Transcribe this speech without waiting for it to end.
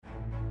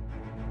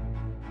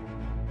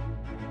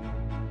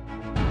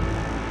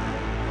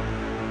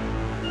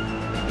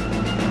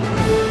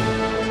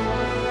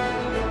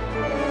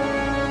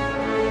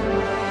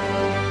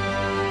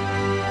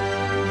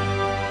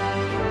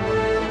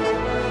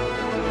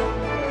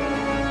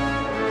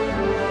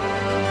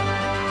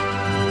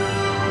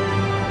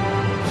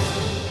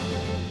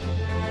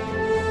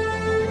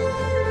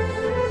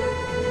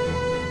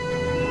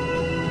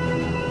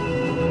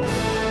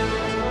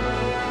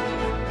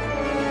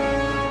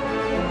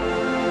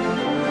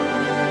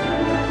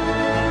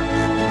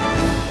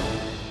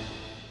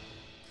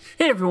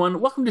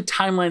everyone, welcome to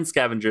Timeline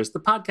Scavengers, the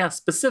podcast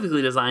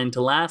specifically designed to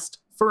last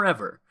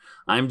forever.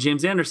 I'm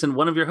James Anderson,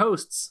 one of your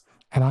hosts.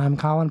 And I'm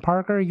Colin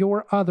Parker,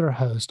 your other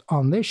host.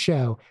 On this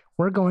show,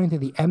 we're going through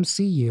the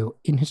MCU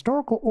in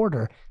historical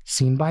order,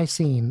 scene by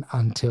scene,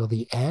 until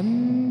the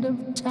end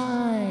of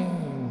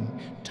time.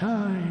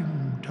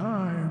 Time.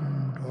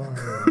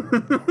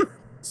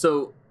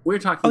 So we're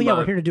talking about...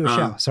 we're here to do a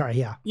show. Sorry,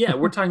 yeah. Yeah,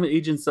 we're talking about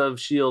Agents of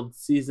S.H.I.E.L.D.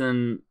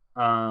 season...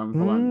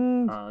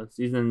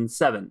 season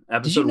 7, episode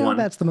 1. Did you know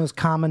that's the most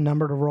common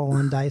number to roll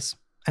on dice?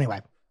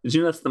 Anyway. Did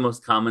you know that's the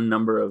most common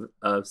number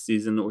of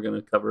season that we're going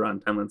to cover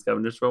on Timeline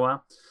Scavengers for a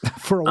while?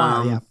 For a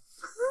while, yeah.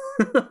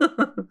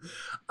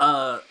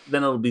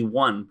 Then it'll be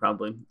 1,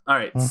 probably. All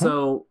right,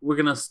 so we're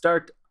going to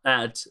start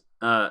at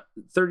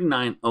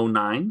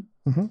 3909,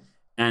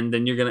 and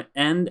then you're going to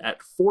end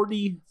at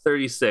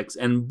 4036.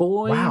 And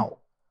boy, wow,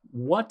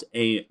 what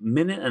a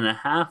minute and a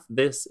half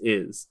this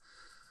is.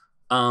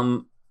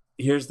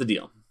 Here's the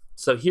deal.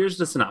 So here's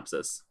the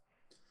synopsis.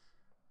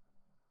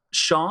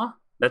 Shaw,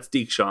 that's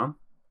Deke Shaw.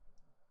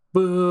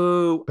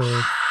 Boo.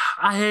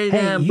 I hate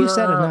him. You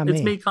said it, not It's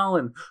me. me,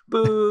 Colin.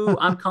 Boo.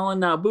 I'm Colin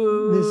now.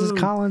 Boo. This is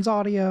Colin's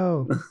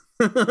audio.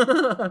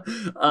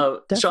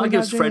 Shaw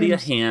gives Freddie a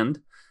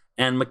hand,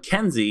 and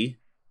Mackenzie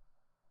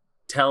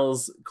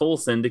tells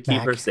Coulson to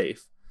keep her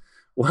safe.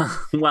 While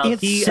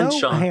he and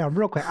Shaw... Hang on,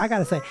 real quick. I got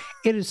to say,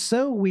 it is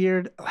so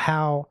weird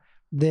how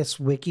this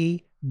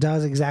wiki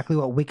does exactly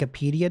what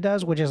Wikipedia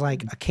does, which is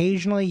like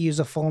occasionally use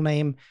a full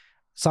name,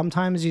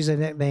 sometimes use a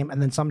nickname, and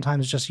then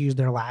sometimes just use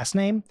their last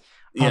name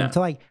to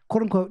like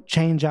quote unquote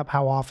change up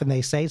how often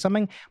they say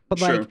something. But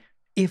like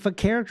if a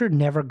character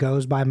never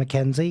goes by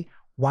Mackenzie,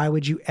 why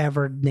would you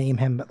ever name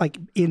him like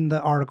in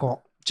the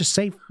article? Just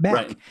say Beck.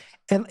 Right.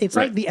 And it's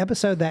like the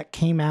episode that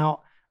came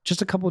out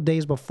just a couple of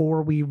days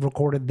before we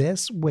recorded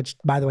this, which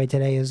by the way,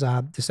 today is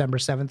December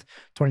 7th,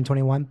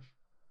 2021.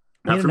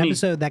 We had an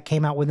episode that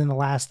came out within the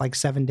last like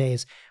 7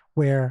 days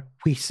where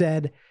we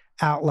said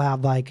out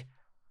loud, like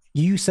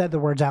you said the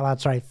words out loud,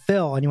 sorry,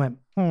 Phil, and you went,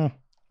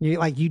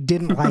 you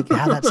didn't like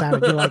how that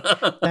sounded. You're like,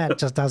 that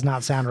just does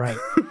not sound right.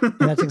 And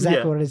that's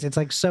exactly what it is. It's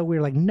like so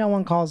weird. Like no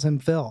one calls him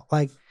Phil.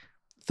 Like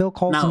Phil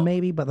Coulson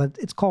maybe, but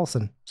it's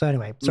Coulson. So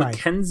anyway, sorry.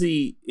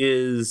 Mackenzie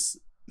is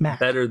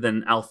better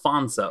than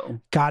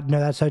Alfonso. God,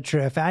 no, that's so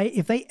true. If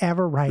they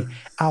ever write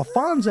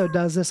Alfonso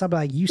does this, I'll be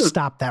like, you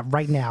stop that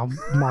right now,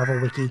 Marvel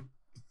Wiki.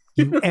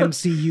 You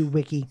MCU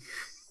Wiki.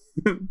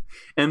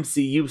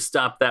 MCU,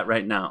 stop that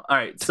right now. All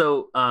right,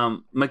 so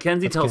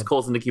Mackenzie tells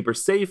Coulson to keep her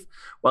safe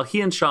while he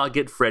and Shaw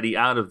get Freddie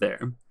out of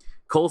there.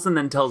 Coulson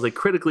then tells a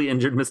critically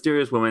injured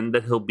mysterious woman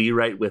that he'll be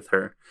right with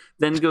her,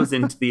 then goes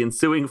into the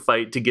ensuing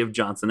fight to give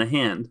Johnson a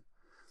hand.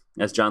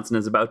 As Johnson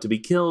is about to be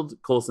killed,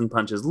 Coulson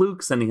punches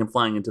Luke, sending him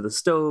flying into the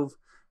stove.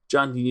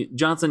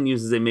 Johnson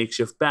uses a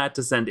makeshift bat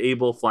to send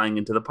Abel flying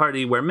into the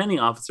party, where many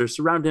officers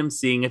surround him,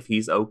 seeing if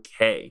he's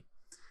okay.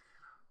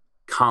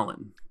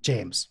 Colin.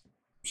 James.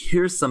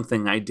 Here's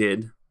something I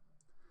did.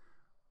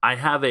 I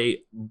have a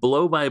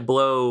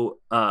blow-by-blow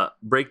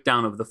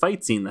breakdown of the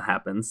fight scene that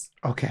happens.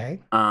 Okay.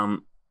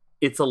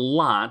 It's a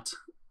lot.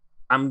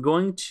 I'm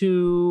going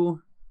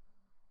to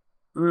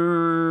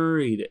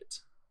read it.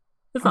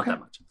 It's not that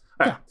much.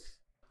 All right.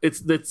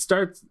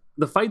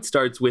 The fight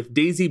starts with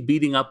Daisy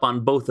beating up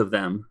on both of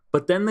them,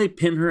 but then they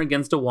pin her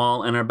against a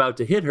wall and are about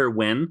to hit her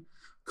when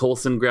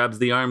Coulson grabs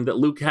the arm that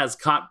Luke has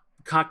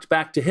cocked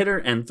back to hit her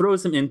and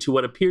throws him into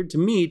what appeared to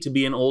me to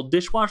be an old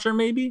dishwasher,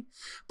 maybe?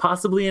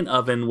 Possibly an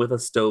oven with a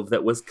stove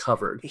that was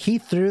covered. He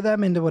threw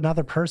them into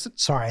another person?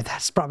 Sorry,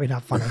 that's probably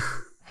not funny.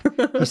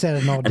 He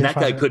said an old and dishwasher.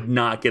 That guy could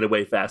not get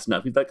away fast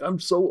enough. He's like, I'm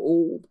so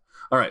old.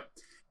 All right.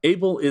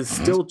 Abel is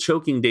still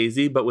choking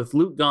Daisy, but with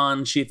Luke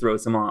gone, she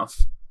throws him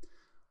off.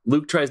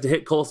 Luke tries to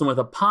hit Coulson with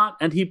a pot,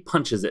 and he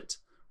punches it,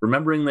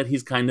 remembering that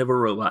he's kind of a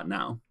robot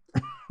now.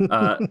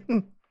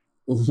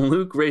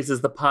 Luke raises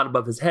the pot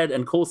above his head,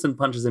 and Coulson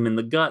punches him in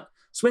the gut,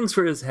 swings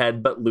for his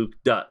head, but Luke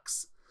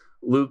ducks.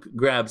 Luke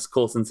grabs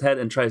Coulson's head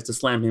and tries to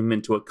slam him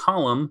into a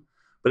column,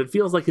 but it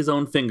feels like his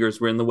own fingers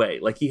were in the way.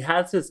 Like he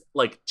has his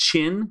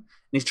chin, and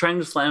he's trying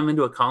to slam him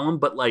into a column,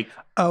 but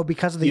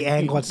because of the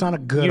angle, it's not a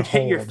good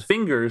hold. You hit your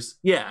fingers,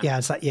 Yeah,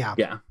 it's like, yeah.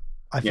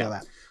 I feel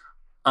that.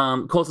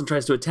 Coulson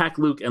tries to attack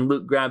Luke, and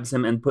Luke grabs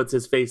him and puts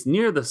his face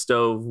near the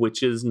stove,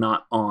 which is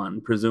not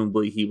on.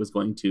 Presumably, he was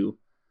going to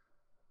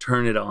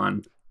turn it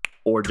on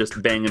or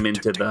just bang him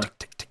into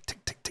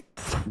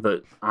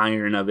the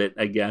iron of it,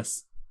 I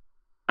guess.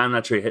 I'm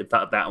not sure he had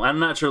thought that one. I'm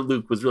not sure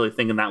Luke was really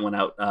thinking that one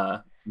out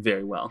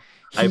very well.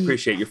 I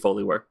appreciate your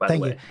Foley work, by the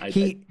way.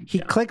 He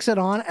clicks it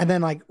on and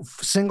then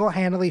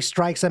single-handedly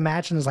strikes a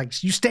match and is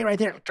like, you stay right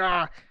there.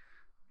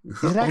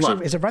 Is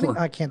it running?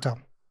 I can't tell.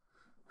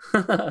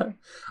 All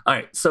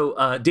right,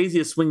 so Daisy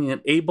is swinging at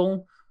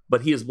Abel,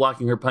 but he is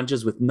blocking her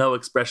punches with no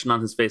expression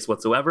on his face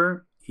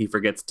whatsoever. He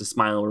forgets to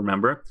smile,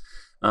 remember.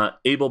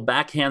 Abel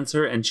backhands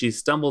her, and she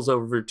stumbles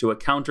over to a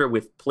counter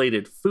with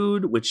plated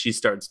food, which she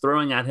starts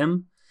throwing at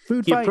him.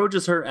 He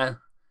approaches her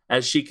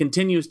as she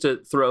continues to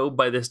throw.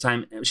 By this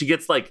time, she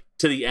gets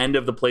to the end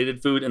of the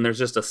plated food, and there's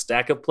just a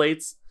stack of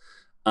plates.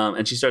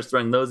 and she starts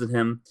throwing those at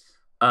him.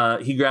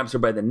 He grabs her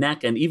by the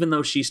neck, and even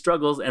though she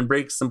struggles and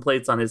breaks some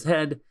plates on his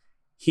head,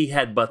 he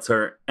headbutts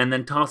her and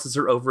then tosses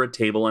her over a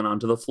table and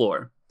onto the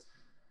floor.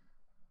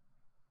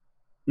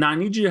 Now, I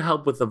need you to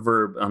help with the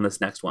verb on this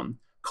next one.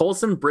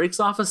 Coulson breaks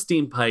off a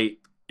steam pipe,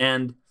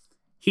 and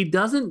he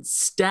doesn't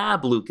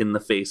stab Luke in the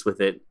face with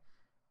it,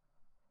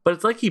 but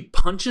it's like he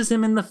punches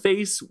him in the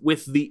face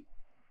with the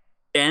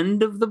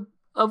end of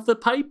the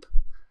pipe.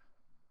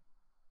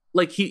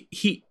 Like he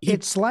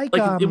it's like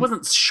it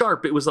wasn't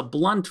sharp, it was a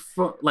blunt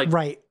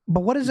right.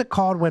 But what is it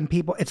called when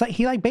people, it's like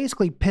he like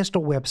basically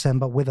pistol whips him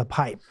but with a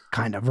pipe,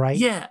 kind of, right?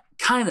 Yeah,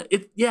 kind of.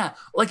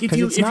 Like if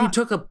you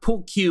took a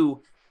pool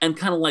cue and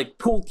kind of like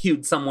pool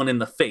cued someone in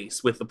the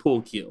face with the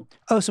pool cue.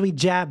 Oh, so he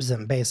jabs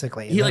him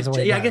basically.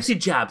 I guess he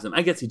jabs him.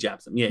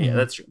 Yeah,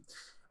 that's true.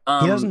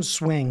 He doesn't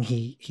swing,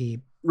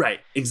 he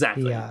right,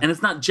 exactly. And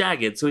it's not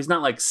jagged, so he's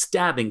not like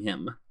stabbing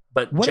him.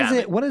 But what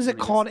is it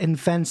called in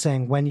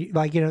fencing when you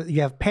like, you know,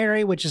 you have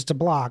parry, which is to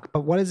block,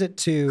 but what is it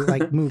to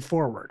like move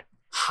forward?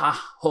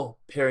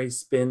 Parry,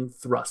 spin,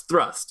 thrust.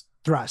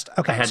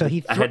 Okay,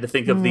 I had to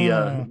think of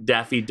the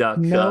Daffy Duck.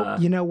 No,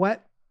 you know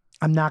what?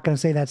 I'm not going to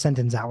say that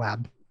sentence out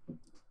loud.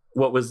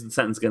 What was the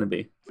sentence going to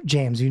be?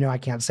 James, you know I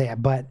can't say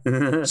it, but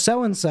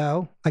so and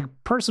so, like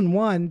person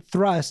one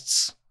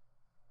thrusts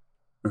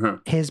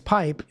his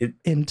pipe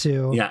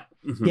into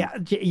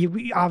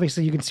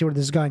obviously you can see where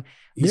this is going.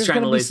 He's there's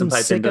going to be some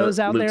sickos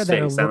out there that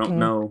face. are looking, I don't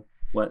know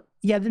what.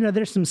 Yeah,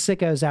 there's some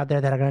sickos out there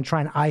that are going to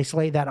try and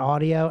isolate that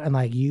audio and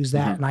like use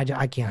that, and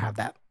I can't have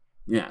that.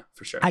 Yeah,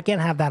 for sure. I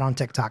can't have that on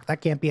TikTok.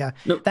 That can't be a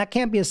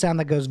sound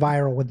that goes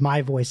viral with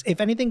my voice.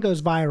 If anything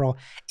goes viral,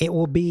 it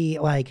will be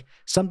like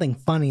something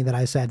funny that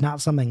I said,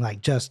 not something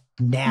like just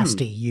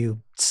nasty.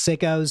 You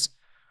sickos.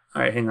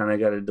 All right, hang on. I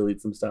got to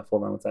delete some stuff.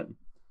 Hold on, what's that?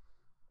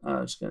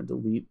 I'm just going to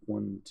delete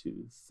 1,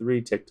 2,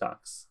 3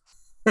 TikToks.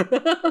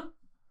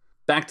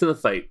 Back to the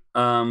fight.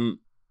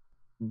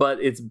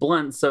 But it's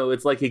blunt, so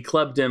it's like he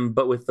clubbed him,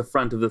 but with the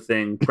front of the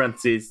thing,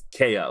 parentheses,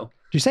 KO.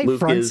 Did you say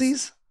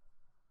frontsies?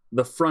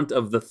 The front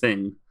of the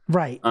thing.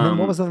 Right. And then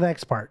what was the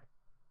next part?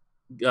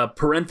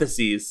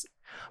 Parentheses.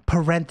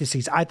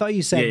 Parentheses. I thought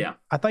you said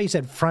I thought you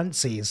said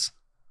frontsies.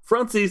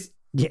 Frontsies.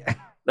 Yeah.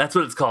 That's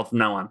what it's called from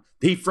now on.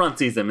 He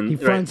frontsies him. He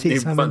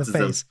frontsies him in the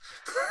face.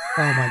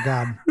 Oh my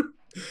God.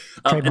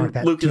 Trademark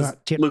that. Luke is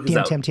out. TM.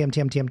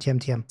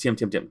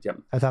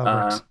 That's how it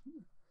works.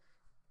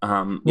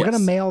 We're going to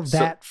mail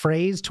that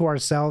phrase to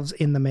ourselves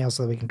in the mail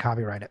so that we can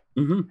copyright it.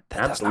 Mm-hmm.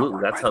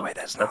 Absolutely. That's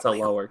how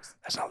law works.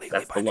 That's not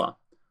legally binding. The law.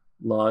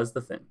 Law is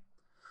the thing.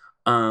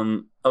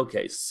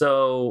 Okay,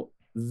 so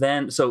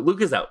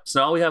Luke is out.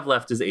 So all we have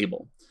left is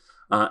Abel.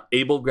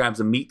 Abel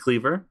grabs a meat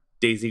cleaver.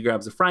 Daisy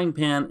grabs a frying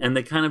pan, and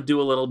they kind of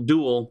do a little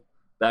duel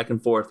back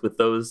and forth with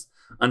those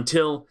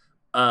until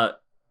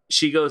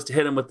she goes to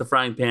hit him with the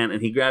frying pan,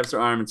 and he grabs her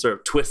arm and sort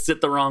of twists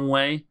it the wrong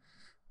way.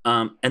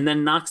 And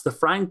then knocks the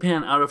frying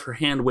pan out of her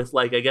hand with,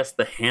 like, I guess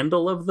the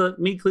handle of the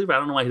meat cleaver. I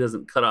don't know why he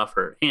doesn't cut off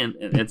her hand,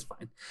 and it's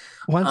fine.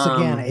 Once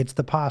again, it's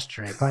the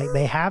posturing. Like,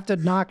 they have to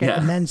knock it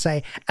and then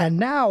say, and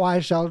now I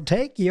shall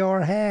take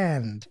your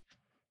hand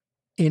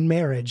in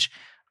marriage.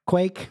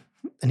 Quake,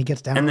 and he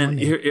gets down. And then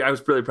here, I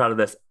was really proud of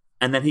this.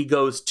 And then he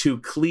goes to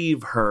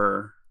cleave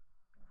her.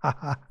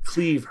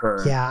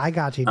 Yeah, I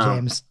got you,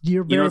 James.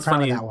 You're very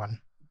proud of that one.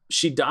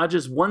 She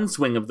dodges one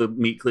swing of the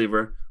meat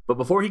cleaver, but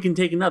before he can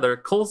take another,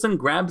 Coulson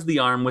grabs the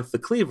arm with the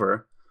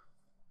cleaver.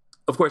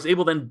 Of course,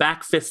 Abel then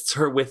backfists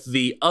her with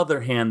the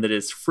other hand that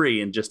is free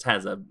and just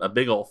has a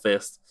big old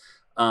fist.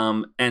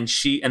 And then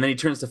he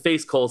turns to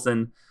face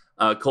Coulson.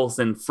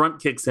 Coulson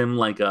front kicks him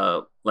like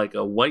a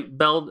white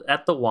belt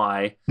at the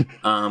Y,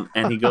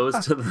 and he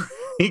goes to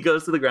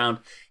the ground.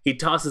 He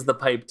tosses the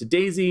pipe to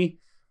Daisy,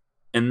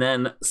 and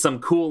then some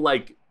cool,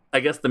 like, I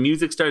guess the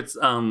music starts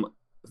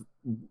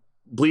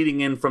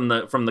bleeding in from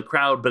the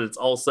crowd, but it's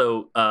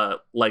also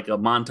like a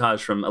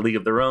montage from A League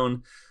of Their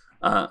Own.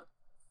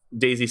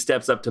 Daisy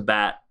steps up to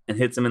bat and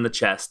hits him in the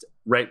chest.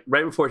 Right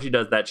before she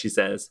does that, she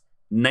says,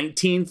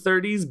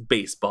 1930s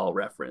baseball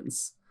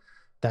reference.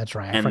 That's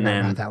right. I forgot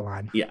about that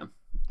line. Yeah.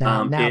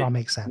 Now it all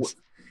makes sense.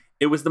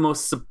 It was the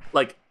most,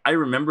 like, I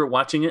remember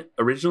watching it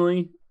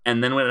originally,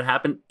 and then when it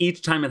happened,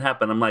 each time it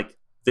happened, I'm like,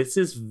 this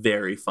is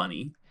very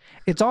funny.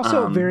 It's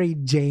also a very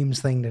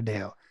James thing to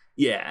do.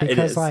 Yeah, because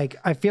it is. Like,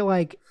 I feel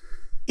like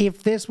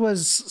if this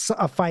was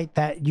a fight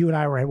that you and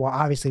I were in, well,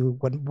 obviously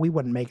we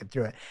wouldn't make it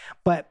through it.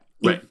 But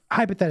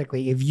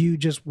hypothetically, if you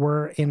just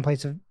were in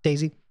place of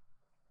Daisy,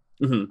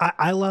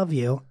 I love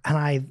you, and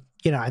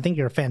I think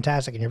you're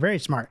fantastic and you're very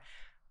smart.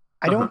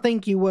 I don't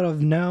think you would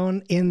have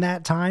known in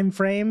that time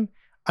frame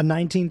a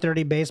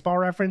 1930 baseball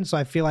reference. So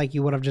I feel like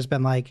you would have just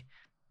been like,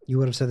 you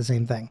would have said the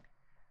same thing.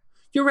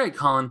 You're right,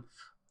 Colin.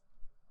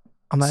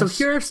 So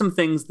here are some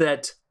things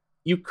that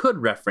you could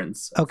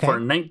reference for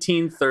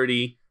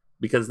 1930,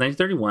 because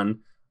 1931.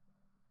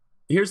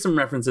 Here's some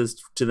references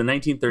to the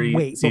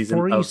 1930 season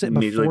of Major League Baseball.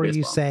 Before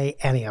you say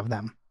any of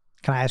them,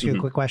 can I ask you a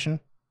quick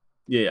question?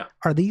 Yeah.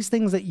 Are these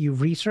things that you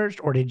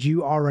researched, or did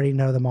you already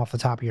know them off the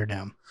top of your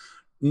dome?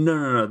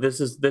 No.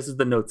 This is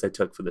the notes I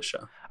took for the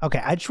show.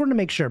 Okay, I just wanted to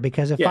make sure,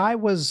 because if I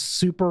was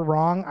super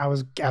wrong, I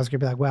was gonna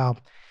be like, well,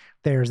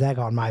 there's egg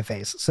on my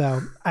face.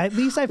 So at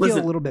least I feel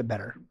a little bit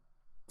better.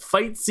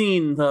 Fight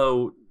scene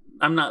though,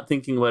 I'm not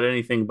thinking about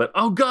anything but,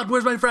 oh God,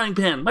 where's my frying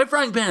pan? My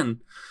frying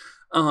pan.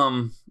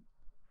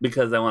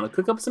 Because I want to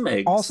cook up some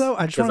eggs. Also,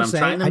 I just want to say,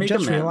 I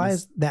just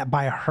realized that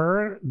by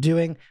her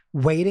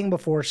waiting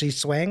before she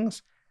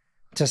swings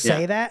to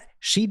say that,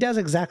 she does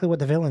exactly what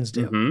the villains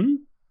do. Mm-hmm.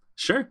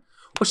 Sure.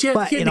 Well, she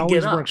had it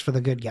always works for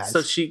the good guys.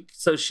 So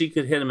she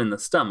could hit him in the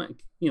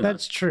stomach. You know,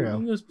 that's true.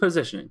 It was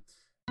positioning.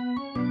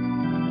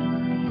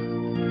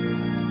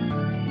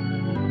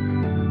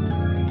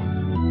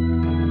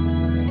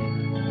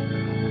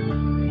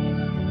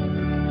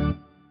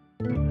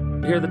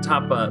 Here are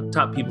the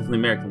top people from the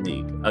American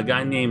League. A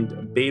guy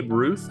named Babe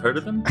Ruth. Heard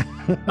of him?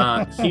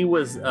 He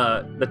was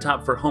the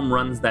top for home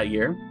runs that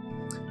year.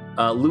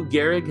 Lou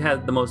Gehrig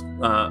had the most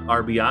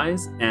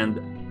RBIs, and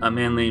a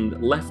man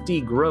named Lefty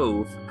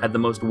Grove had the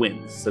most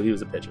wins. So he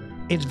was a pitcher.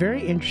 It's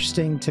very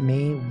interesting to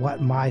me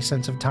what my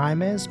sense of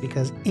time is,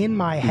 because in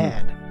my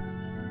head,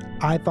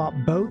 I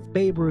thought both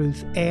Babe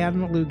Ruth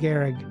and Lou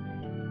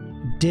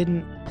Gehrig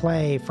didn't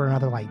play for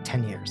another like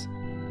 10 years.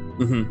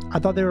 I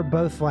thought they were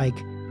both like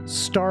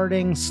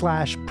starting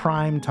 /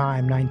 prime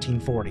time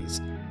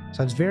 1940s.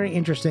 So it's very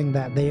interesting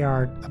that they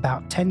are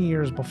about 10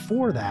 years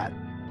before that,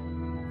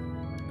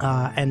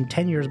 and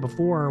 10 years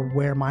before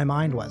where my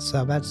mind was.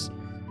 So that's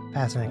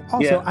fascinating.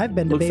 Also, I've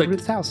been to Babe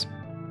Ruth's house.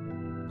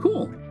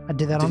 Cool. I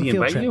did that on a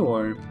field trip. You,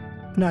 or?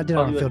 No, I did it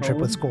on a field trip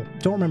with school.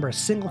 Don't remember a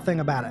single thing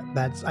about it.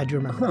 I do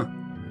remember.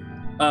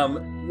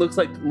 Looks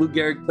like Lou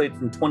Gehrig played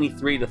from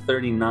 23 to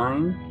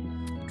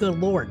 39. Good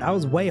Lord, I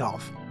was way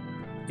off.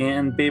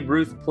 And Babe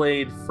Ruth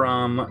played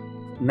from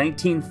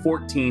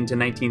 1914 to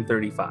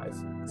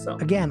 1935. So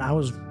again, I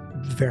was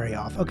very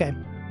off. Okay.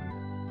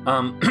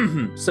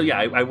 So yeah,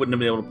 I wouldn't have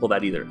been able to pull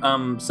that either.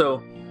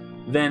 So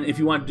then if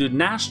you want to do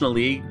National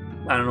League,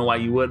 I don't know why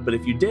you would, but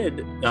if you did,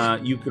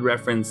 you could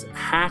reference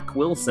Hack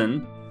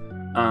Wilson.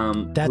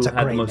 That's a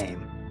great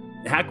name.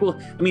 Hack will.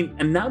 I mean,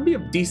 and that would be a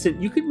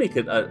decent. You could make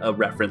a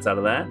reference out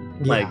of that.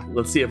 Yeah. Like,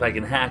 let's see if I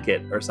can hack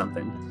it or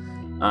something.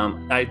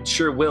 I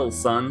sure will,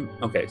 son.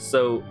 Okay,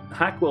 so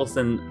Hack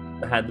Wilson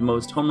had the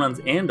most home runs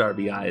and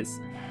RBIs,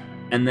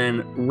 and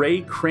then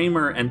Ray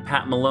Kramer and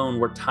Pat Malone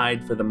were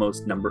tied for the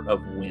most number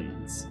of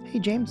wins. Hey,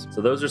 James.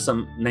 So those are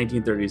some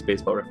 1930s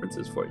baseball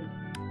references for you.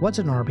 What's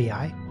an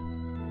RBI?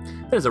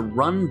 That is a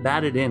run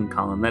batted in,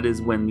 Colin. That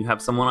is when you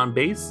have someone on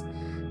base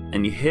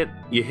and you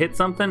hit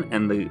something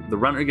and the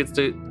runner gets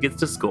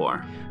to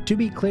score. To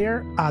be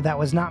clear, that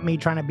was not me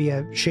trying to be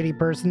a shitty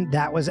person.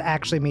 That was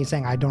actually me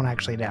saying I don't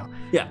actually know.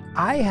 Yeah.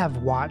 I have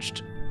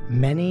watched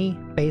many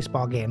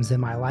baseball games in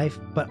my life,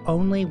 but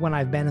only when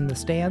I've been in the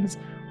stands.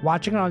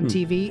 Watching it on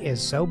TV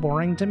is so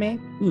boring to me.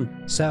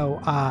 So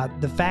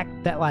the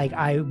fact that like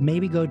I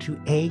maybe go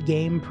to a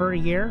game per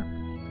year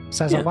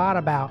says a lot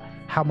about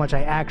how much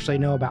I actually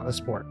know about the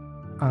sport.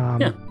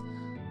 Well,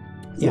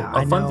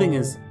 a fun thing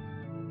is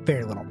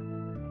very little.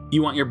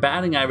 You want your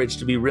batting average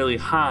to be really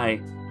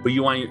high, but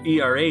you want your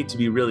ERA to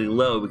be really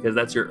low because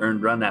that's your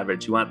earned run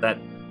average. You want that.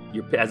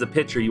 As a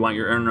pitcher, you want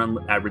your earned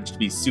run average to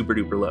be super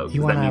duper low.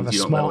 You want to have a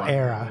small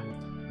error.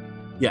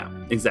 Yeah,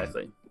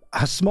 exactly.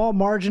 A small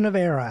margin of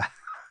error.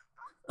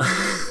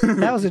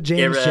 That was a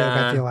James joke,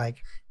 I feel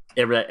like.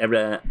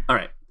 Error. All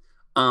right.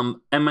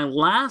 And my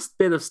last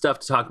bit of stuff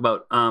to talk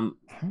about,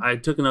 I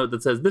took a note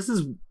that says this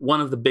is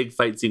one of the big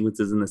fight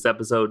sequences in this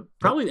episode.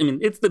 Probably, I mean,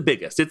 it's the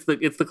biggest. It's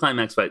the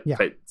climax fight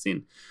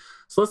scene.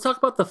 So let's talk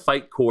about the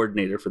fight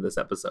coordinator for this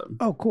episode.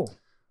 Oh, cool.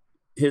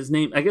 His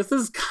name, I guess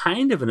this is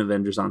kind of an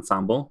Avengers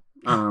ensemble.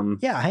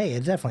 Yeah, hey,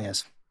 it definitely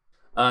is.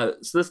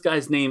 So this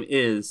guy's name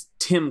is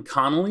Tim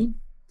Connolly.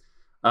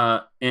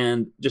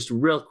 And just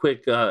real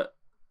quick,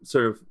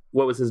 sort of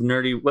what's his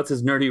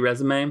nerdy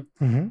resume?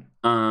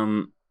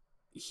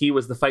 He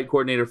was the fight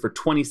coordinator for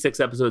 26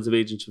 episodes of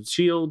Agents of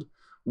S.H.I.E.L.D.,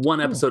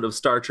 one episode of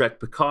Star Trek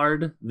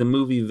Picard, the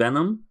movie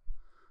Venom,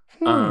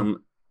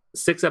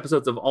 6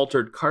 episodes of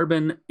Altered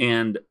Carbon,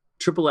 and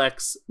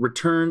XXX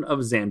Return of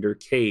Xander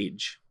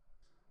Cage.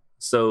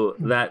 So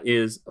that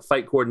is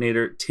fight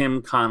coordinator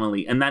Tim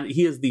Connolly. And that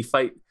he is the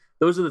fight.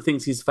 Those are the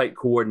things he's fight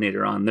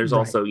coordinator on. There's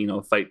also,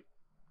 fight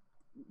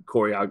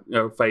choreography,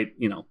 or fight,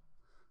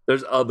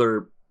 there's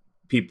other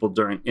people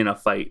in a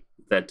fight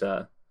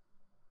that,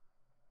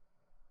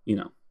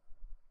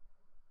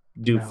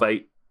 do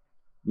fight,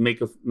 make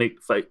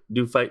fight,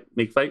 do fight,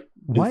 make fight,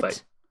 do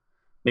fight,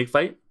 make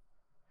fight,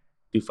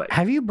 do fight.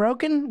 Have you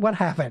broken? What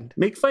happened?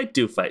 Make fight,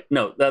 do fight.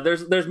 No,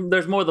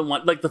 there's more than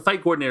one. Like the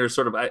fight coordinator is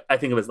sort of, I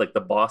think of as like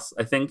the boss,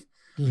 I think.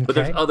 Okay. But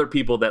there's other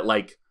people that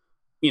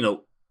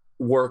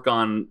work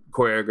on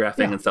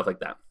choreographing and stuff like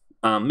that.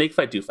 Make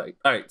fight, do fight.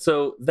 All right.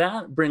 So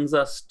that brings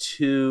us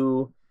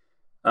to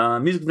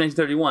music of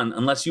 1931.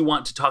 Unless you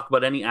want to talk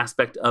about any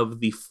aspect of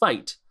the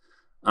fight,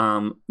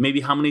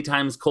 maybe how many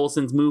times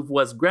Coulson's move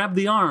was grab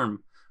the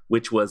arm,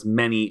 which was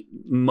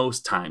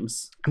most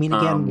times. I mean,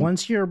 again,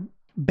 once you're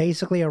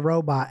basically a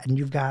robot and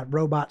you've got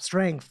robot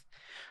strength,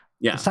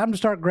 Yeah. It's time to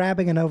start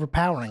grabbing and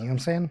overpowering. You know what I'm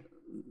saying?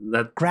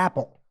 That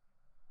grapple.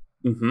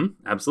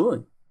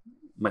 Absolutely.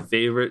 My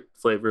favorite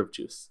flavor of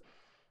juice.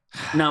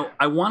 Now,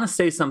 I want to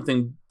say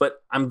something,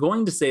 but I'm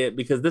going to say it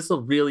because this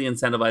will really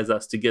incentivize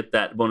us to get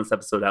that bonus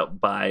episode out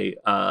by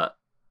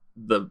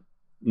the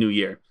new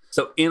year.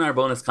 So in our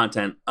bonus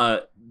content,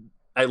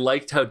 I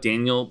liked how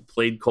Daniel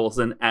played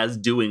Coulson as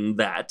doing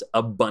that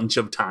a bunch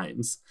of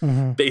times.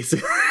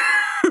 Basically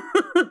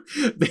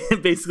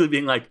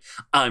being like,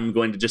 I'm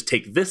going to just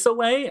take this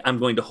away. I'm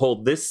going to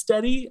hold this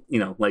steady.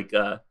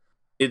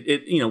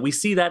 We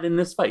see that in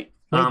this fight.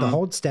 Wait, the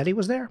hold steady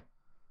was there?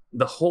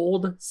 The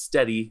hold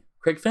steady.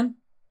 Craig Finn?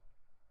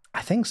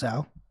 I think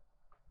so.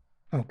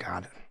 Oh,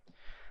 God.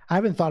 I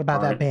haven't thought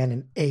about that band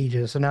in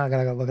ages, so now I got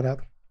to go look it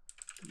up.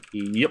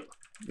 Yep.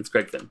 It's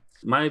Craig Finn.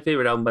 My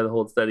favorite album by the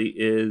Hold Steady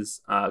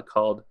is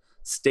called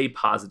Stay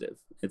Positive.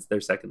 It's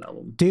their second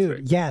album.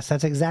 Dude, yes,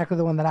 that's exactly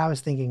the one that I was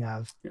thinking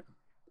of.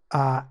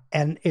 Yeah.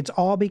 And it's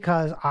all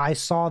because I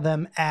saw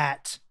them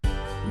at...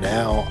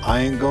 Now, I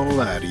ain't gonna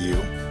lie to you.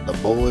 The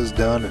boys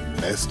done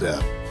and messed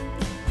up.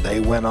 They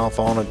went off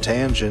on a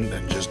tangent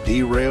and just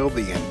derailed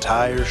the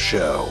entire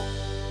show.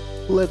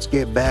 Let's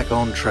get back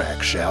on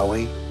track, shall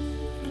we?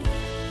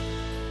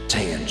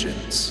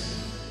 Tangents.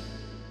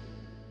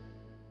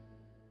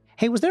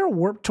 Hey, was there a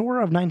Warped Tour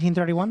of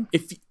 1931?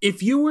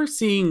 If you were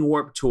seeing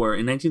Warped Tour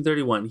in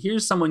 1931,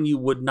 here's someone you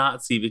would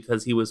not see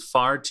because he was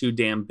far too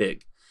damn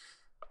big.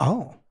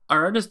 Oh.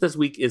 Our artist this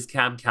week is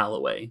Cab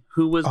Calloway,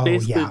 who was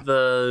basically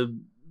the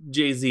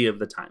Jay-Z of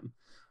the time.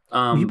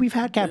 We've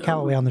had Cab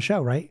Calloway on the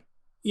show, right?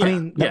 Yeah, I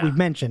mean, that we've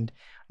mentioned.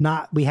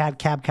 We had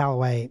Cab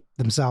Calloway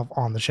themselves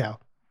on the show.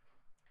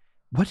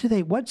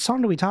 What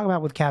song do we talk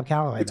about with Cab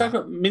Calloway? We talked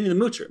about Minnie the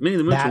Moocher. Minnie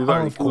the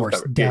Moocher, of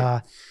course.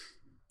 Duh.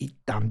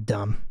 I'm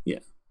dumb. Yeah.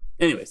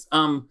 Anyways,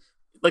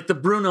 like the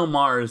Bruno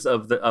Mars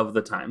of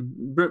the time.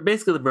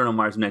 Basically the Bruno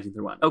Mars of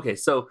 1931. Okay,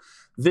 so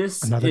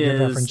this Another good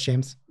reference,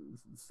 James.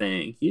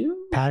 Thank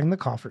you. Patting the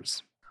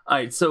coffers. All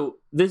right, so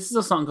this is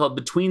a song called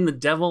Between the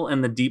Devil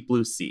and the Deep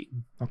Blue Sea.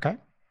 Okay.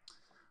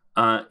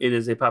 It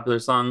is a popular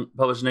song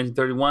published in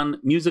 1931.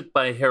 Music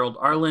by Harold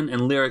Arlen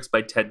and lyrics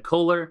by Ted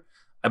Koehler.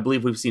 I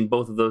believe we've seen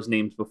both of those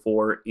names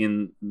before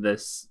in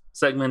this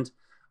segment.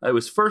 It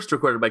was first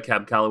recorded by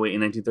Cab Calloway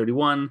in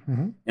 1931,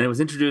 and it was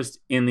introduced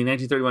in the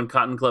 1931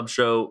 Cotton Club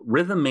show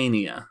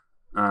Rhythmania.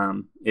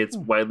 It's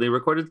widely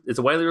recorded. It's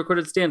a widely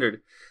recorded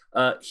standard.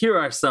 Here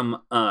are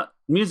some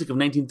music of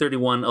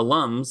 1931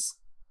 alums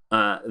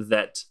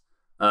that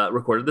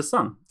recorded this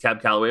song.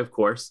 Cab Calloway, of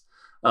course.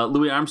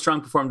 Louis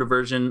Armstrong performed a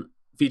version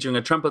featuring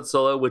a trumpet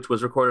solo, which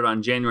was recorded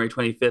on January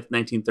 25th,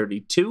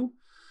 1932.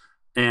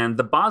 And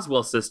the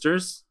Boswell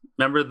sisters,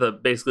 remember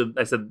basically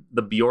I said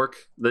the Bjork,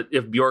 that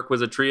if Bjork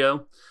was a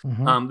trio,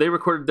 they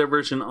recorded their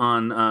version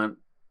on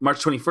March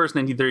 21st,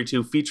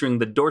 1932, featuring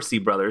the Dorsey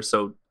brothers.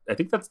 So I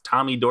think that's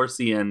Tommy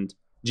Dorsey and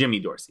Jimmy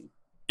Dorsey.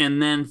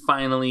 And then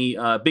finally,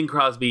 Bing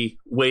Crosby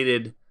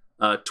waited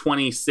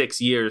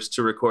 26 years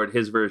to record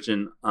his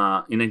version in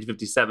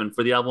 1957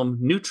 for the album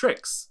New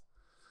Tricks.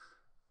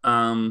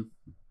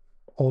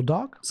 Old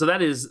Dog? So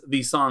that is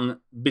the song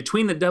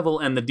Between the Devil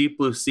and the Deep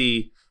Blue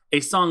Sea, a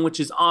song which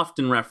is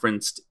often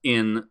referenced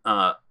in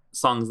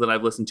songs that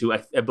I've listened to.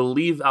 I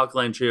believe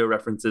Alkaline Trio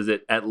references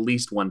it at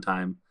least one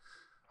time.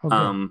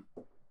 Okay.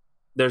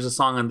 There's a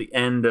song on the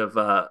end of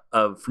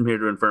From Here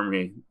to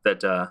Infirmary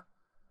that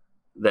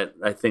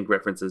I think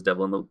references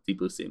Devil in the Deep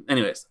Blue Sea.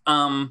 Anyways,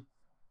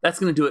 that's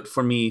going to do it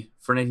for me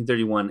for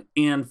 1931.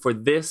 And for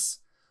this,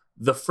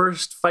 the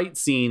first fight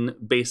scene,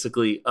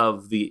 basically,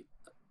 of the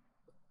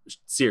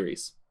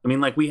series. I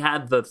mean, like, we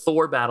had the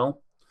Thor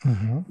battle.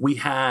 We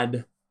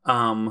had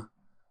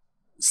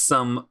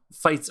some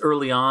fights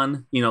early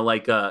on,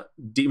 like do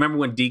you remember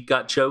when Deke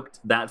got choked?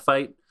 That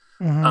fight.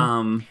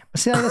 But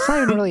see, like, it's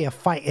not even really a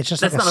fight. It's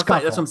just that's like not a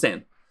fight. That's what I'm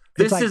saying.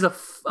 This is a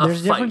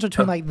there's a fight. difference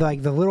between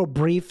like the little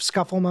brief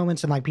scuffle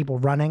moments and like people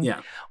running.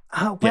 Yeah.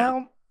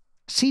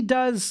 She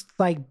does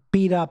like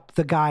beat up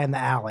the guy in the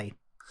alley.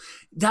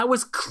 That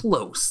was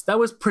close. That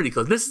was pretty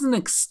close. This is an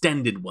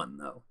extended one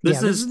though.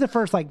 This is the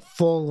first like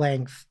full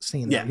length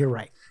scene. Yeah, you're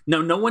right.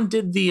 No one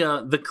did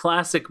the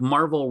classic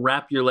Marvel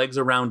wrap your legs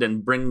around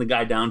and bring the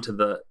guy down to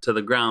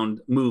the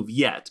ground move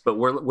yet, but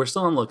we're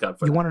still on the lookout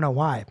for. You want to know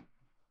why?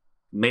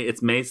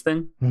 It's May's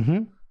thing.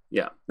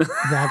 Yeah,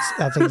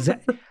 that's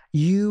exactly.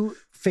 You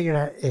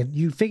figured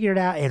it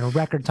out in a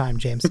record time,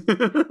 James.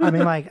 I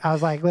mean, like I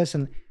was like,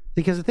 listen,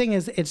 because the thing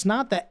is, it's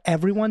not that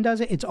everyone does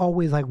it. It's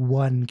always like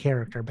one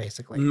character,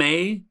 basically.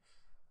 May,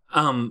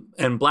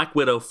 and Black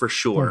Widow for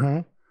sure.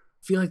 I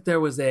feel like there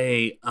was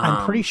a.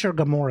 I'm pretty sure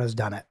Gamora's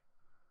done it.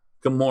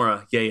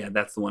 Gamora, yeah,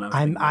 that's the one.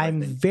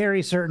 I'm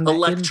very certain.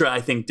 Elektra,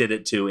 I think, did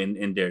it too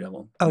in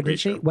Daredevil. Oh, did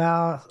she? Sure.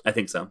 Well, I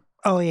think so.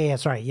 Oh yeah,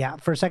 sorry, yeah.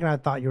 For a second, I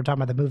thought you were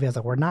talking about the movie. I was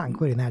like, we're not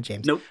including that,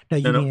 James. Nope. No,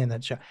 you mean in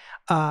that show?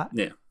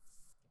 Yeah.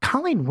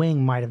 Colleen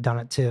Wing might have done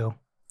it too.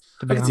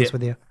 To be honest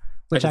with you,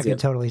 which I could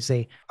totally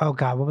see. Oh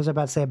God, what was I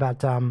about to say about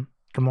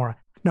Gamora?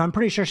 No, I'm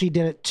pretty sure she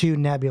did it to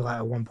Nebula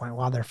at one point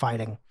while they're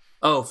fighting.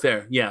 Oh,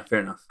 fair. Yeah, fair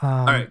enough.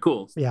 All right,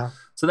 cool. Yeah.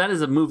 So that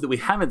is a move that we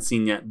haven't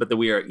seen yet, but that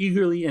we are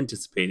eagerly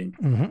anticipating.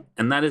 Mm-hmm.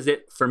 And that is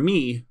it for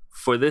me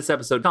for this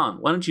episode. Colin,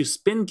 why don't you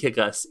spin kick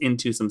us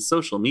into some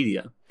social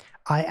media?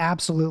 I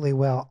absolutely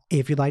will.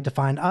 If you'd like to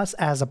find us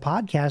as a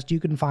podcast,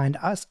 you can find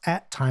us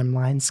at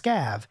Timeline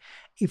Scav.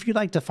 If you'd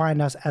like to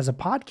find us as a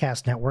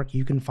podcast network,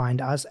 you can find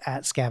us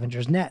at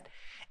Scavengers Net.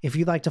 If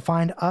you'd like to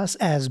find us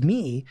as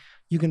me,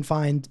 you can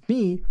find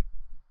me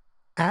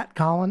at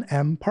Colin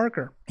M.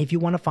 Parker. If you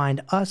want to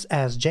find us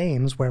as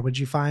James, where would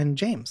you find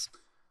James?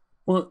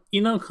 Well,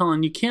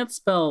 Colin, you can't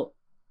spell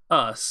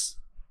us.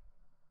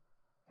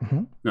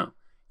 Mm-hmm. No.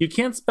 You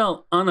can't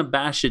spell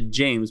unabashed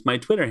James, my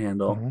Twitter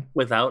handle,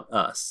 without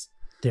us.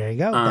 There you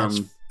go.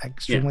 That's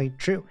extremely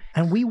true.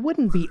 And we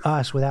wouldn't be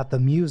us without the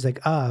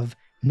music of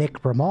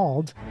Nick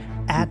Bramald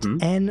at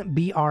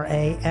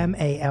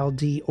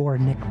NBRAMALD or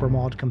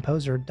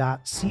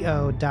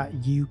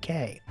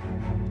nickbramaldcomposer.co.uk.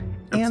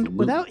 And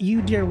without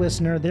you, dear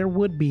listener, there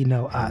would be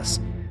no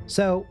us.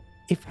 So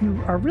if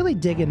you are really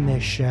digging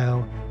this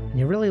show and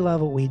you really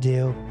love what we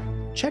do,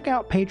 check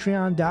out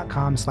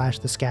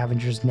patreon.com/The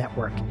Scavengers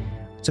Network.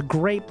 It's a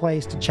great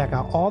place to check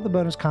out all the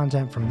bonus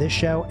content from this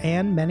show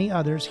and many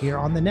others here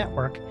on the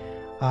network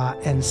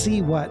and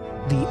see what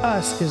the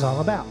us is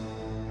all about.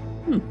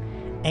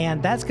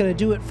 And that's going to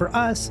do it for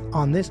us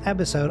on this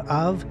episode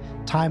of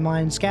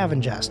Timeline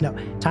Scavengers. No,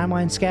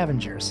 Timeline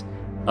Scavengers.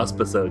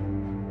 Episode.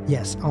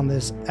 Yes, on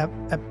this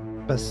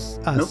episode.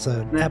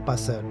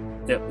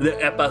 Yeah, the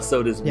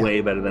episode is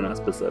way better than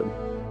episode.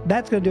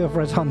 That's going to do it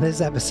for us on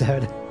this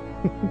episode.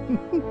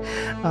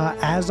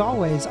 As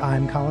always,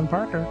 I'm Colin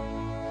Parker.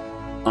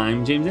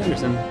 I'm James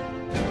Anderson.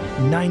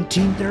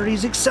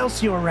 1930s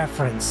Excelsior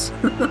reference.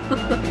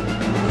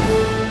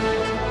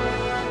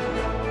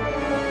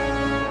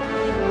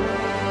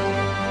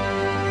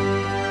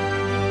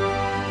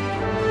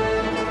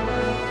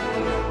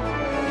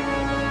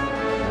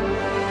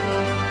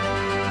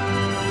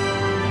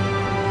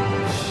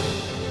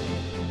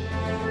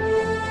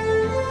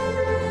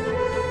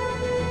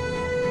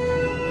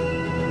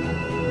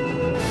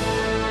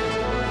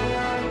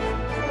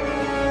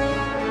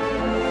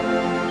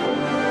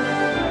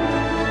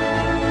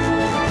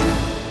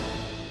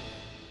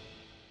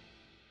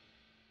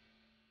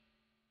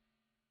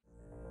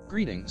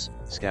 Greetings,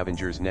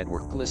 Scavengers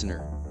Network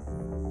listener.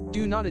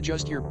 Do not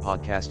adjust your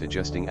podcast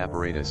adjusting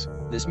apparatus.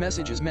 This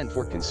message is meant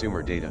for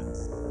consumer data.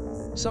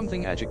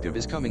 Something adjective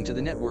is coming to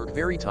the network,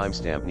 very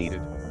timestamp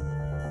needed.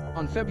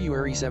 On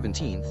February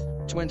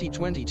 17th,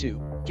 2022,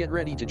 get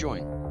ready to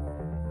join.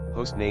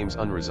 Host names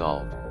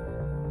unresolved.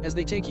 As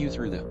they take you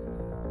through the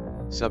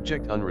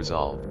Subject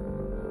unresolved.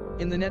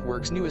 in the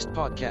network's newest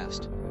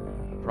podcast.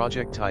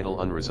 Project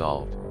title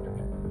unresolved.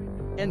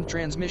 End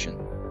transmission.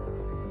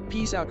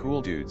 Peace out,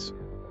 cool dudes.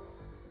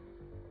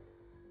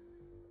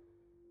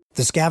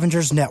 The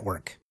Scavengers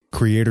Network.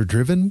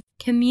 Creator-driven,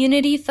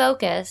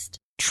 community-focused,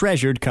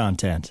 treasured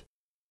content.